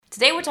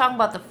Today we're talking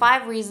about the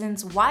 5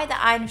 reasons why the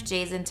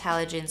INFJ's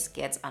intelligence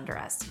gets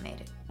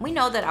underestimated. We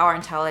know that our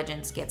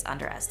intelligence gets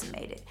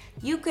underestimated.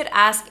 You could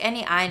ask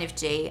any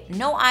INFJ,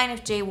 no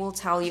INFJ will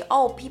tell you,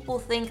 oh, people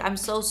think I'm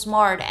so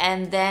smart,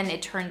 and then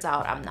it turns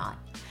out I'm not.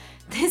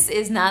 This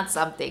is not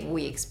something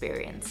we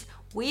experience.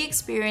 We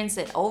experience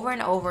it over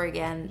and over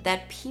again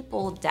that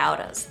people doubt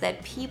us,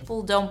 that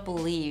people don't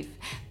believe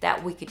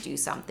that we could do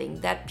something,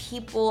 that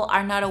people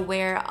are not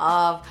aware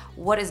of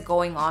what is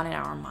going on in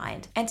our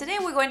mind. And today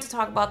we're going to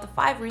talk about the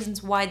 5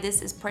 reasons why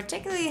this is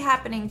particularly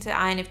happening to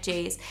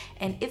INFJs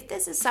and if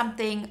this is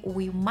something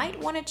we might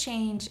want to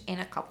change in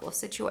a couple of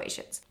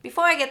situations.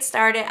 Before I get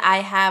started, I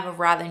have a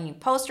rather new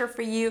poster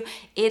for you.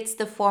 It's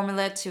the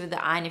formula to the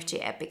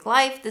INFJ Epic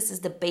Life. This is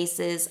the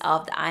basis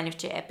of the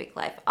INFJ Epic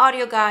Life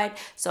audio guide.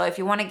 So if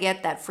you want to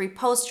get that free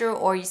poster,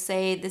 or you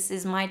say, this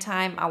is my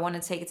time, I want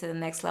to take it to the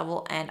next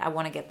level and I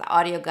want to get the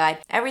audio guide,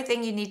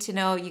 everything you need to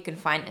know you can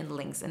find in the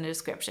links in the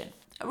description.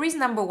 Reason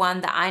number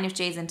 1, the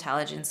INFJ's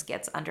intelligence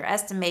gets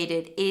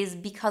underestimated is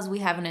because we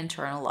have an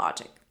internal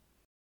logic.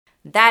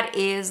 That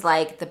is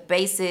like the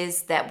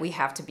basis that we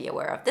have to be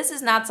aware of. This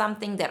is not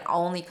something that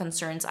only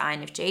concerns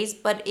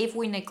INFJs, but if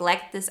we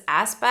neglect this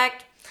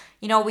aspect,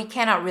 we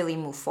cannot really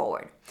move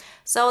forward.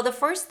 So the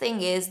first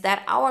thing is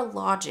that our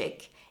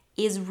logic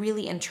is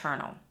really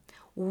internal.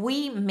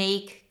 We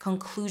make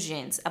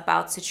conclusions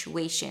about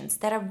situations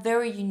that are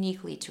very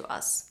uniquely to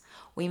us.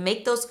 We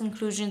make those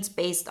conclusions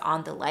based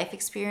on the life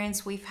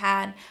experience we've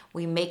had.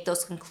 We make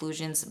those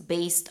conclusions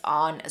based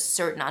on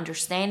certain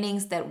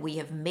understandings that we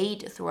have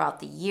made throughout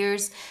the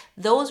years.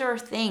 Those are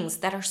things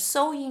that are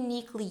so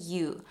uniquely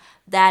you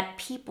that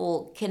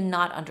people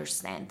cannot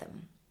understand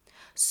them.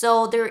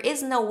 So there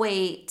is no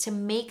way to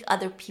make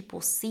other people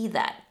see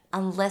that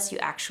unless you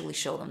actually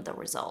show them the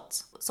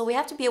results. So we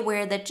have to be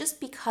aware that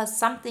just because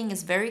something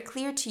is very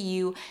clear to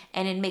you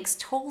and it makes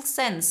total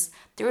sense,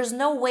 there is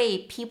no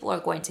way people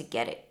are going to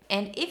get it.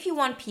 And if you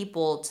want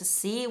people to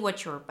see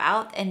what you're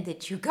about and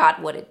that you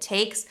got what it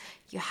takes,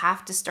 you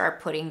have to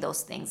start putting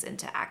those things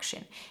into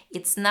action.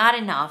 It's not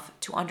enough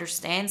to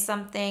understand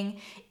something.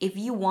 If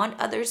you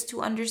want others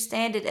to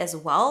understand it as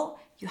well,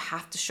 you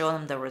have to show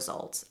them the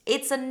results.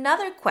 It's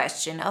another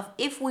question of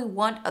if we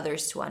want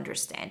others to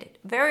understand it.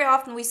 Very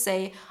often we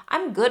say,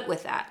 I'm good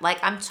with that. Like,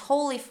 I'm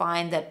totally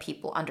fine that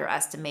people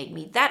underestimate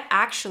me. That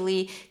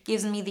actually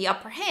gives me the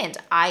upper hand.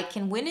 I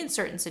can win in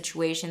certain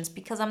situations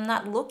because I'm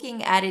not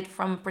looking at it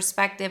from a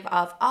perspective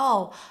of,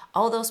 oh,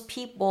 all those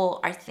people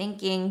are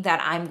thinking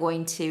that I'm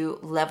going to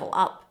level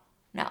up.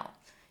 No,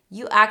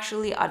 you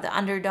actually are the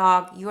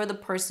underdog. You're the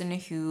person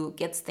who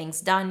gets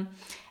things done.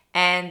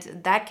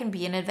 And that can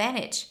be an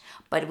advantage.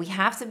 But we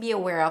have to be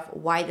aware of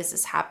why this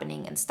is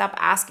happening and stop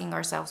asking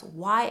ourselves,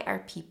 why are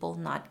people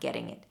not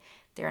getting it?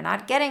 They're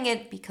not getting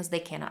it because they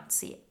cannot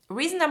see it.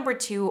 Reason number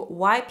 2,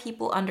 why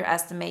people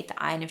underestimate the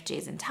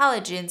INFJ's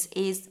intelligence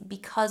is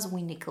because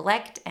we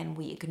neglect and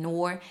we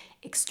ignore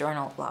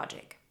external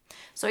logic.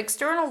 So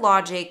external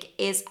logic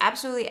is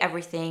absolutely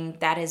everything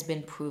that has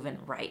been proven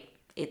right.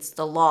 It's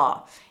the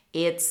law.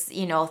 It's,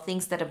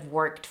 things that have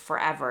worked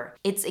forever.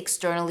 It's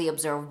externally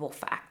observable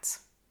facts.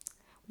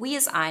 We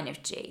as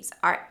INFJs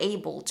are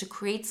able to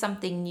create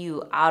something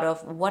new out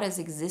of what has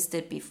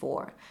existed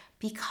before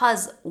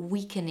because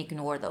we can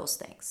ignore those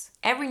things.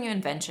 Every new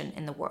invention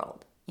in the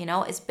world,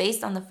 is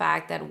based on the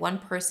fact that one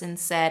person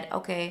said,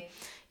 okay,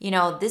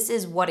 this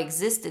is what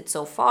existed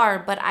so far,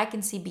 but I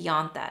can see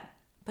beyond that.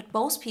 But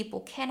most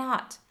people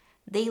cannot.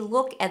 They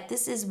look at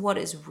this is what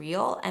is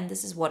real and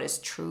this is what is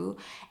true,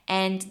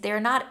 and they're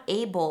not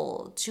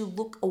able to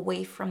look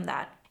away from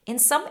that. In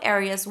some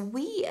areas,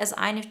 we as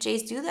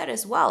INFJs do that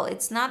as well.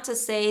 It's not to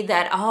say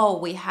that,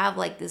 we have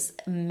like this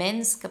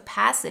immense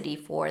capacity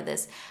for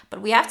this, but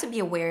we have to be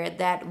aware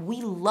that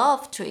we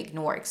love to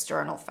ignore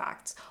external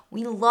facts.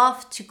 We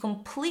love to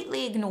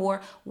completely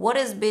ignore what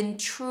has been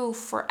true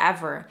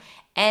forever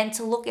and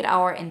to look at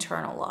our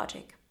internal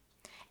logic.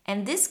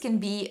 And this can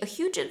be a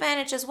huge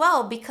advantage as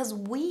well because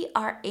we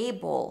are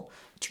able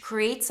to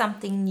create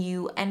something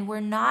new and we're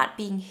not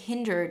being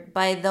hindered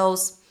by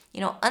those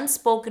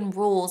unspoken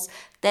rules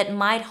that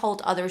might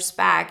hold others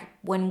back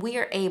when we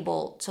are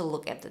able to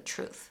look at the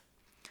truth.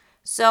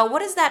 So what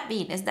does that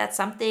mean? Is that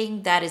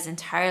something that is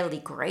entirely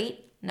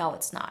great? No,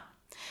 it's not.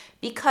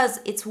 Because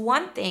it's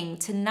one thing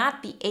to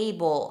not be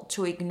able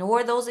to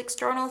ignore those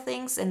external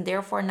things and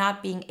therefore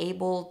not being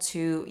able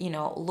to,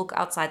 look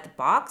outside the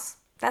box.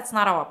 That's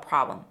not our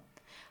problem.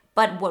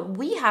 But what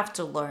we have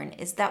to learn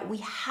is that we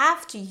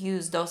have to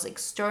use those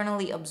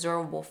externally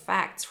observable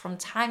facts from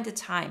time to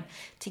time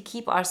to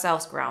keep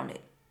ourselves grounded.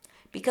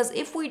 Because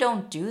if we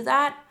don't do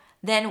that,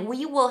 then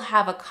we will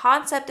have a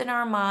concept in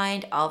our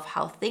mind of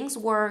how things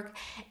work.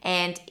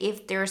 And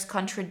if there's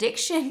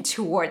contradiction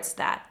towards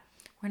that,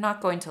 we're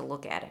not going to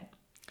look at it.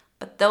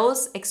 But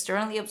those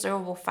externally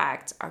observable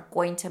facts are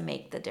going to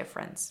make the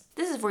difference.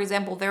 This is, for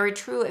example, very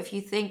true if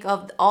you think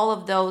of all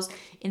of those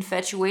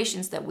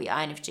infatuations that we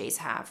INFJs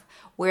have,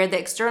 where the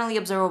externally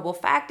observable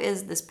fact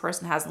is this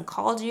person hasn't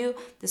called you,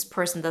 this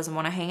person doesn't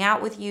want to hang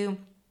out with you,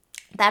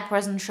 that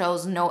person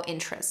shows no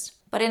interest.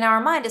 But in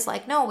our mind, it's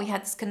like, no, we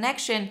had this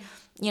connection,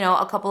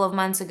 a couple of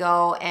months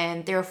ago,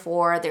 and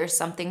therefore there's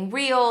something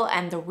real.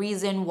 And the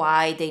reason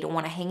why they don't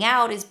want to hang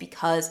out is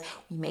because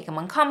we make them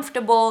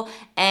uncomfortable,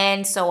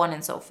 and so on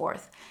and so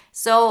forth.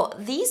 So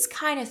these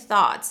kind of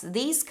thoughts,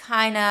 these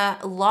kind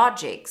of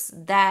logics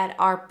that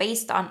are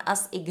based on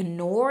us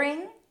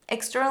ignoring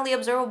externally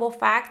observable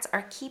facts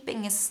are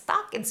keeping us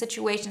stuck in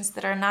situations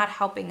that are not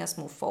helping us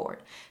move forward.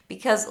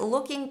 Because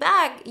looking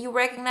back, you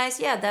recognize,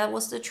 yeah, that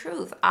was the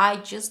truth. I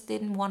just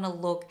didn't want to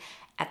look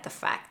at the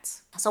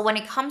facts. So when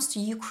it comes to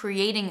you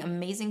creating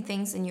amazing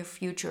things in your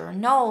future,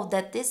 know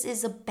that this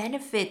is a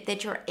benefit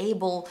that you're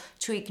able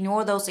to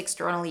ignore those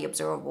externally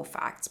observable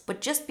facts.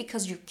 But just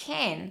because you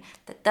can,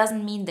 that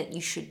doesn't mean that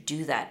you should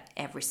do that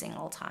every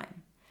single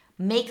time.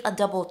 Make a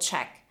double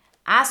check.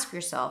 Ask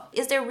yourself,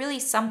 is there really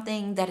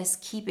something that is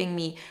keeping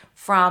me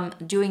from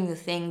doing the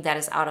thing that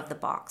is out of the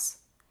box?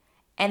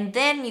 And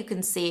then you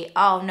can say,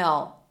 oh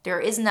no, there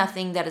is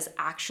nothing that is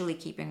actually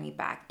keeping me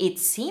back. It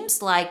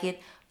seems like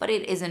it, but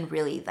it isn't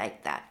really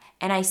like that.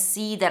 And I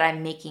see that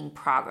I'm making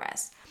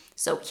progress.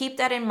 So keep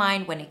that in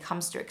mind when it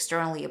comes to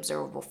externally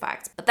observable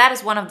facts. But that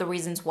is one of the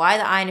reasons why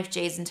the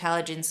INFJ's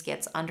intelligence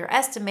gets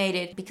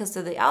underestimated, because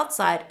to the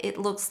outside, it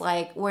looks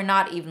like we're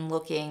not even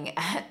looking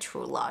at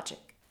true logic.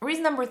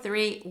 Reason number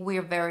 3,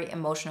 we're very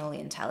emotionally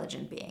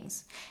intelligent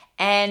beings.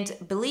 And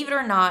believe it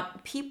or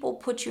not, people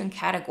put you in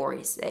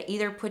categories. They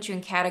either put you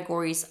in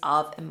categories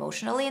of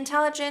emotionally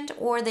intelligent,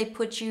 or they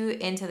put you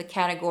into the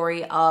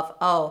category of,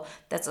 oh,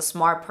 that's a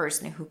smart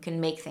person who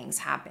can make things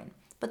happen.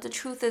 But the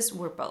truth is,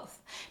 we're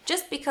both.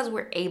 Just because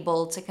we're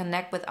able to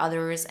connect with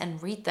others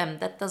and read them,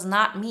 that does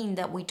not mean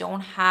that we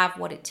don't have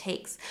what it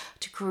takes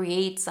to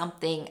create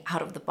something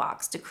out of the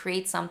box, to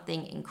create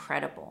something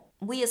incredible.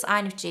 We as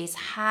INFJs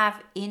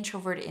have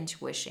introverted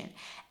intuition,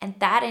 and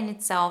that in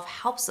itself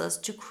helps us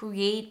to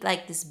create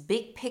like this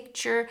big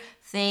picture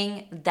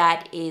thing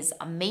that is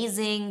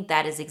amazing,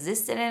 that is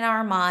existed in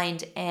our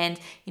mind, and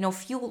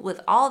fueled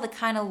with all the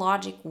kind of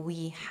logic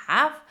we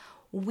have,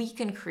 we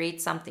can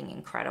create something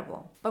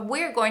incredible. But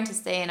we're going to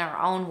stay in our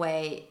own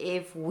way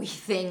if we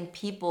think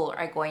people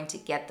are going to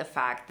get the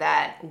fact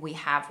that we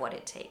have what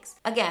it takes.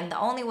 Again, the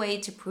only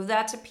way to prove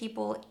that to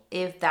people,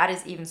 if that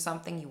is even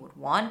something you would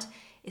want,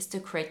 is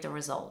to create the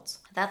results.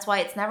 That's why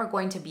it's never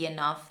going to be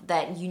enough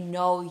that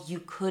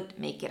you could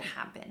make it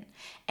happen.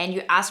 And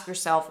you ask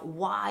yourself,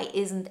 why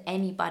isn't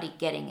anybody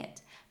getting it?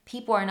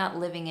 People are not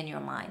living in your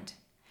mind.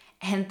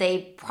 And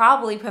they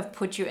probably have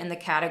put you in the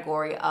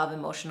category of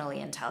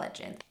emotionally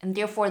intelligent. And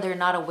therefore, they're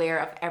not aware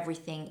of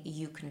everything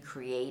you can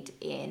create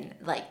in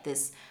like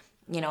this,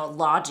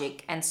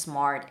 logic and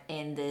smart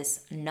in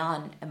this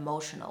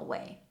non-emotional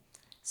way.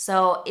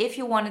 So if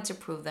you wanted to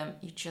prove them,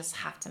 you just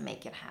have to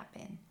make it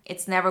happen.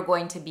 It's never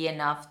going to be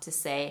enough to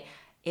say,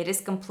 it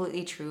is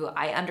completely true,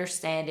 I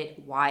understand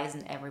it, why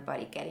isn't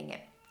everybody getting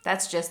it?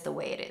 That's just the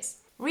way it is.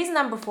 Reason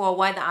number 4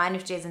 why the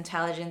INFJ's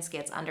intelligence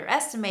gets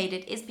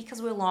underestimated is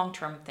because we're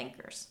long-term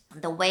thinkers.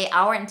 The way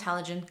our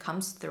intelligence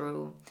comes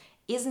through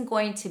isn't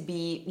going to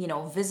be,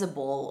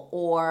 visible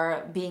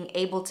or being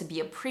able to be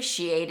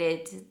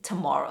appreciated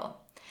tomorrow.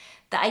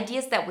 The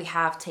ideas that we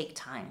have take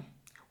time.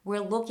 We're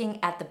looking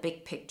at the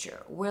big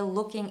picture. We're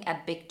looking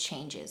at big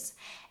changes.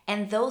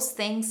 And those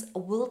things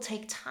will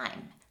take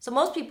time. So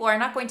most people are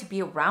not going to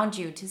be around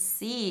you to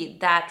see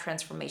that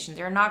transformation.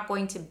 They're not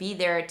going to be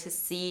there to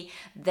see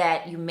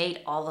that you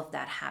made all of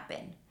that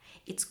happen.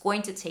 It's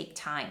going to take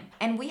time.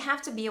 And we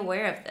have to be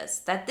aware of this,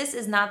 that this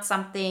is not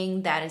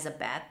something that is a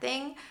bad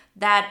thing,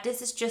 that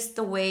this is just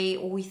the way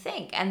we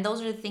think. And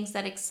those are the things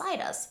that excite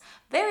us.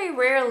 Very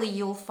rarely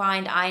you'll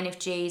find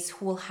INFJs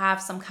who will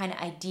have some kind of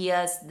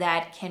ideas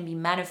that can be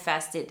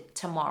manifested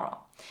tomorrow.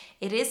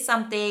 It is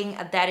something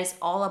that is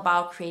all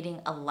about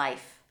creating a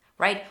life,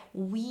 right?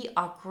 We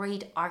are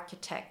great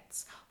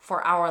architects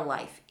for our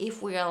life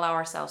if we allow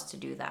ourselves to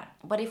do that.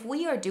 But if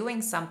we are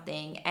doing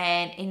something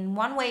and in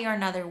one way or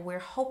another we're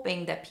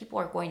hoping that people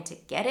are going to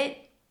get it,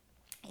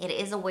 it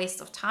is a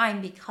waste of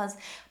time, because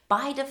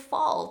by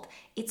default,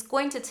 it's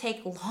going to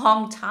take a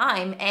long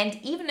time. And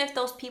even if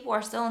those people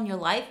are still in your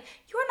life,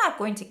 you're not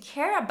going to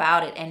care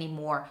about it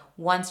anymore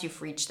once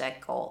you've reached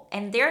that goal.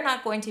 And they're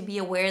not going to be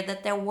aware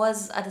that there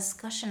was a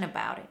discussion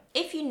about it.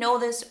 If you know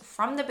this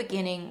from the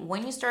beginning,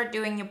 when you start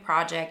doing your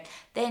project,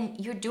 then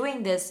you're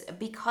doing this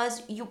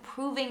because you're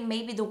proving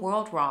maybe the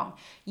world wrong.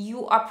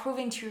 You are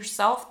proving to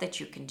yourself that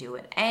you can do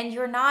it. And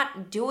you're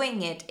not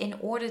doing it in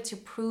order to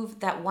prove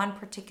that one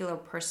particular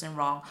person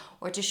wrong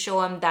or to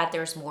show them that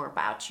there's more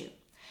about you.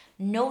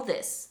 Know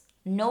this.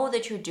 Know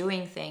that you're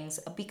doing things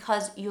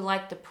because you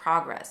like the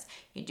progress.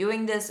 You're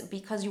doing this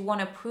because you want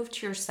to prove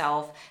to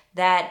yourself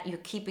that you're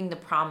keeping the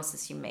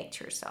promises you make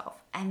to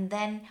yourself. And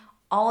then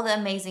all the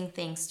amazing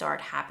things start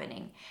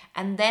happening.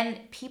 And then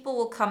people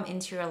will come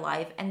into your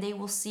life and they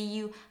will see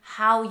you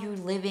how you're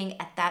living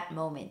at that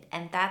moment.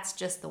 And that's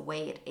just the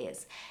way it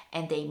is.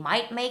 And they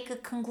might make a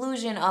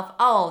conclusion of,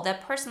 oh,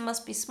 that person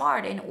must be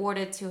smart in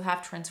order to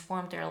have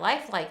transformed their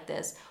life like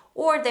this.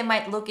 Or they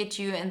might look at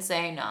you and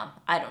say, no,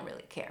 I don't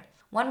really care.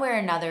 One way or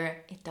another,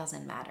 it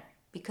doesn't matter.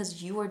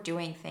 because you are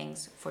doing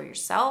things for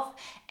yourself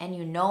and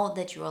you know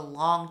that you're a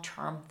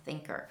long-term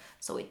thinker.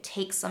 So it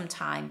takes some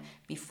time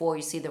before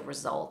you see the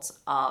results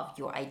of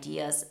your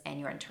ideas and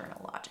your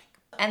internal logic.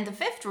 And the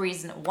fifth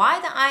reason why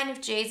the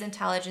INFJ's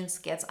intelligence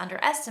gets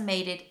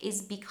underestimated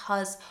is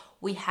because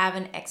we have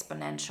an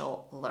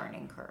exponential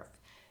learning curve.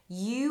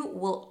 You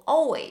will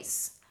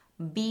always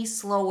be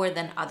slower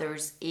than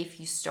others if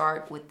you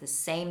start with the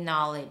same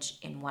knowledge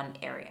in one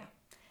area.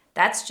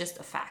 That's just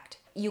a fact.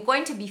 You're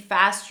going to be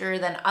faster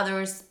than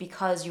others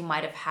because you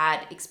might have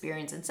had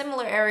experience in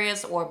similar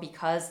areas, or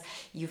because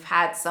you've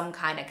had some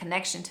kind of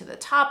connection to the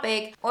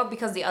topic, or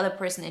because the other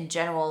person in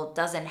general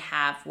doesn't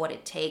have what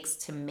it takes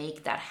to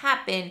make that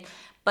happen,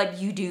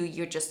 but you do,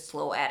 you're just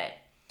slow at it,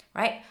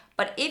 right?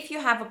 But if you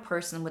have a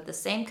person with the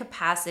same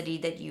capacity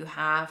that you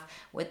have,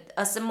 with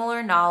a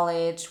similar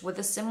knowledge, with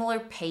a similar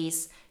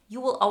pace, you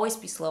will always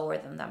be slower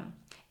than them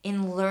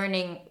in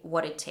learning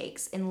what it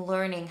takes, in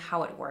learning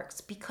how it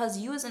works, because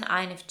you as an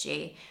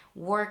INFJ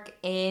work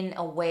in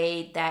a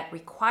way that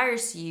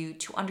requires you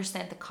to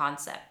understand the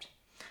concept.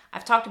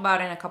 I've talked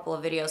about it in a couple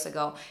of videos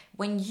ago.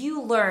 When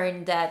you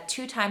learn that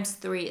 2 times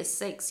 3 is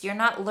 6, you're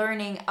not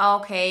learning,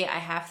 okay, I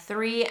have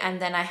 3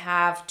 and then I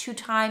have 2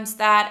 times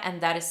that and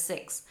that is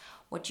 6.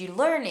 What you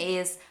learn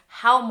is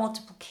how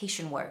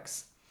multiplication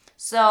works.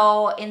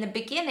 So in the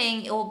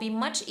beginning, it will be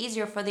much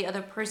easier for the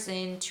other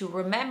person to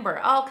remember,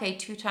 oh, okay,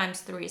 2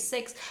 times 3 is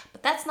 6,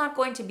 but that's not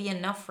going to be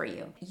enough for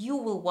you. You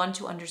will want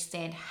to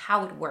understand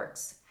how it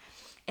works.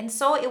 And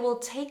so it will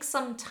take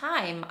some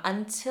time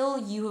until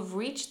you have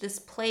reached this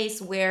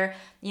place where,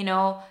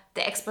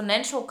 the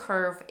exponential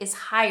curve is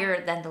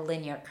higher than the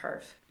linear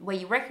curve, where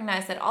you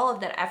recognize that all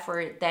of that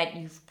effort that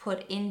you've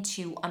put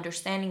into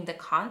understanding the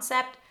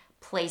concept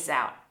plays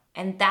out.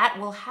 And that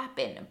will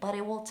happen, but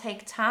it will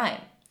take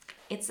time.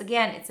 It's an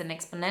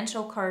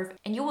exponential curve,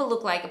 and you will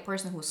look like a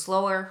person who's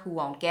slower, who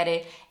won't get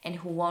it, and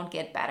who won't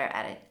get better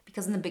at it.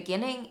 Because in the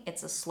beginning,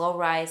 it's a slow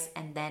rise,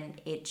 and then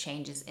it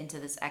changes into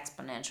this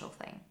exponential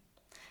thing.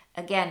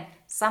 Again,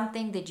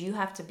 something that you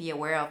have to be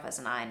aware of as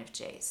an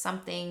INFJ,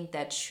 something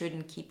that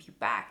shouldn't keep you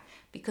back,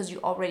 because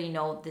you already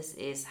know this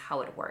is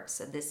how it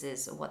works, and this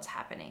is what's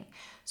happening.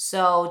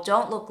 So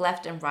don't look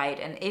left and right,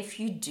 and if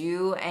you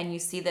do, and you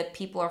see that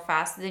people are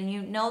faster than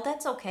you, no,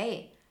 that's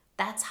okay.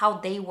 That's how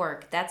they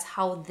work. That's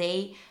how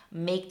they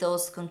make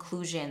those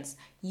conclusions.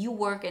 You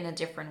work in a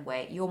different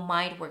way. Your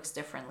mind works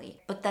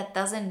differently. But that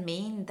doesn't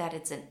mean that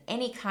it's in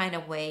any kind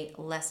of way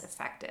less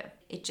effective.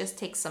 It just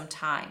takes some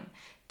time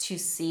to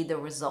see the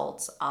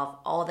results of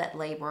all that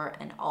labor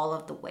and all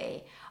of the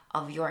way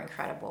of your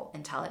incredible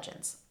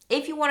intelligence.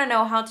 If you want to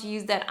know how to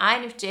use that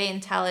INFJ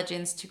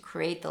intelligence to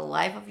create the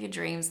life of your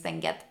dreams, then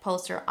get the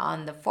poster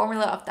on the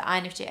formula of the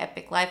INFJ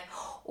Epic Life,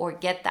 or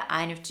get the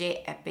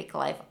INFJ Epic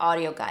Life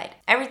audio guide.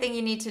 Everything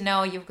you need to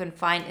know you can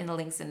find in the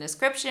links in the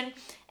description.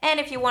 And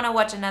if you want to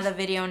watch another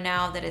video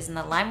now that is in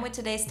alignment with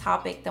today's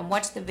topic, then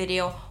watch the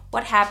video,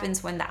 What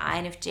Happens When the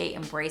INFJ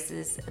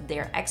Embraces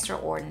Their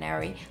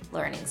Extraordinary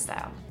Learning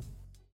Style.